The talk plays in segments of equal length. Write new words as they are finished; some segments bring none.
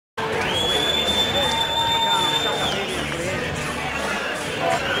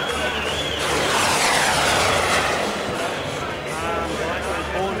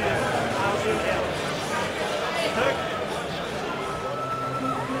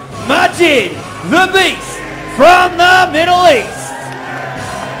Majid, the Beast from the Middle East.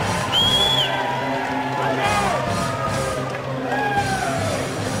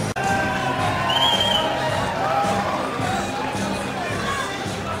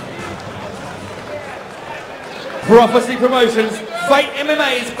 Prophecy Promotions, Fate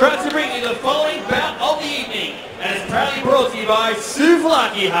MMA is proud to bring you the following bout of the evening, and is proudly brought to you by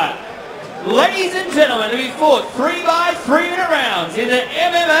Souvlaki Hut. Ladies and gentlemen, we fought 3 by 3 minute rounds in the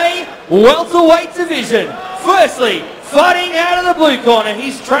MMA welterweight division. Firstly, fighting out of the blue corner,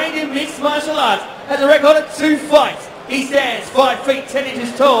 he's trained in mixed martial arts, has a record of 2 fights. He stands 5 feet 10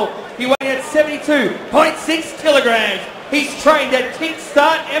 inches tall. He weighs at 72.6 kilograms. He's trained at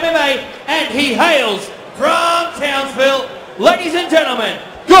Kickstart MMA, and he hails from Townsville. Ladies and gentlemen,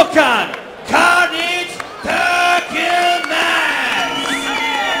 Gokhan, Carnage, Turkyilmaz.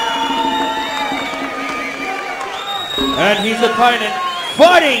 And his opponent,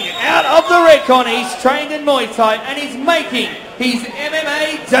 fighting out of the red corner, he's trained in Muay Thai and he's making his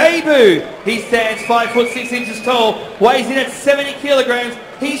MMA debut. He stands 5 foot 6 inches tall, weighs in at 70 kilograms.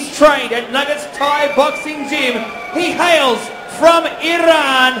 He's trained at Nuggets Thai Boxing Gym. He hails from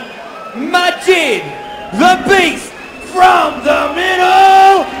Iran, Majid, the Beast from the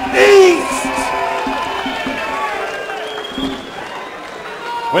Middle East.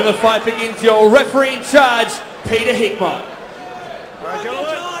 When the fight begins, your referee in charge, Peter Hickmott. Alright,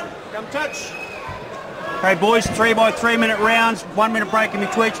 gentlemen, come touch. Okay, boys, 3 by 3 minute rounds, 1 minute break in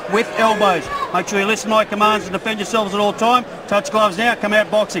between with elbows. Make sure you listen to my commands and defend yourselves at all time. Touch gloves now, come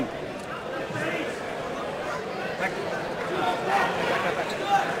out boxing.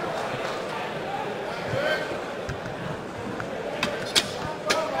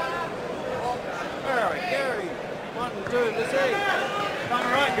 Alright, Gary. 1, 2, let's see.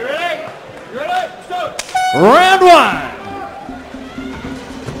 Alright, you ready? You ready? Stop. Round 1.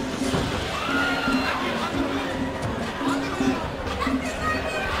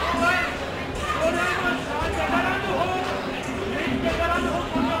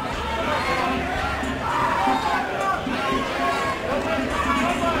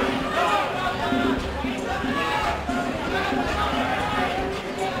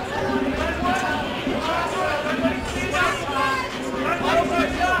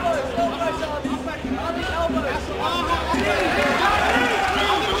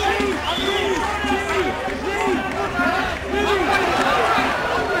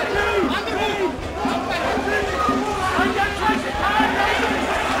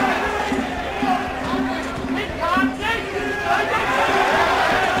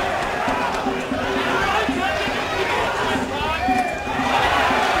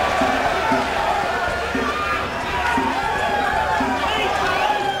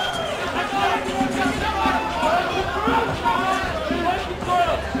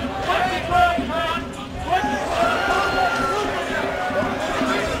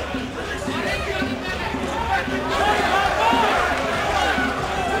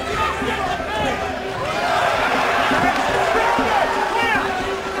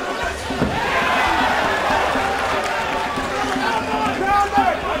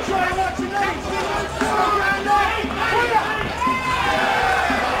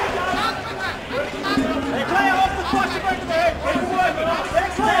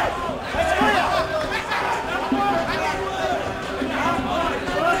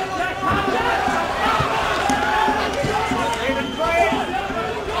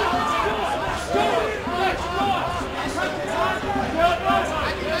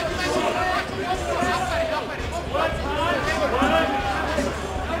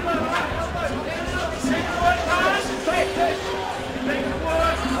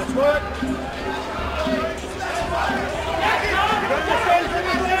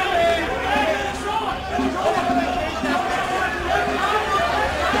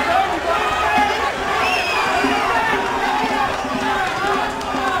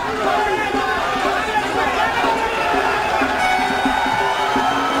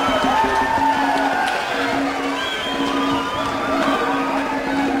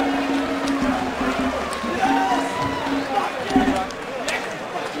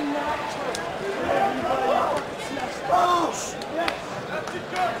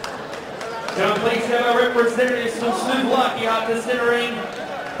 Can I please have our representatives from Souvlaki Hut considering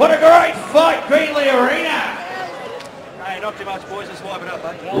what a great fight, Greenlee Arena. Hey, not too much, boys. Let's wipe it up,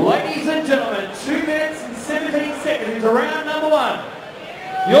 bud. Ladies and gentlemen, 2 minutes and 17 seconds into round number 1.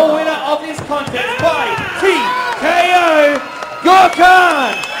 Your winner of this contest by TKO,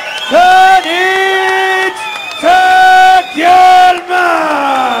 Gokhan, Carnage, Turkyilmaz.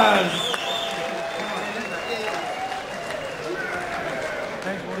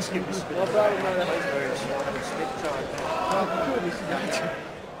 Thanks, boys. Please move. Skip time.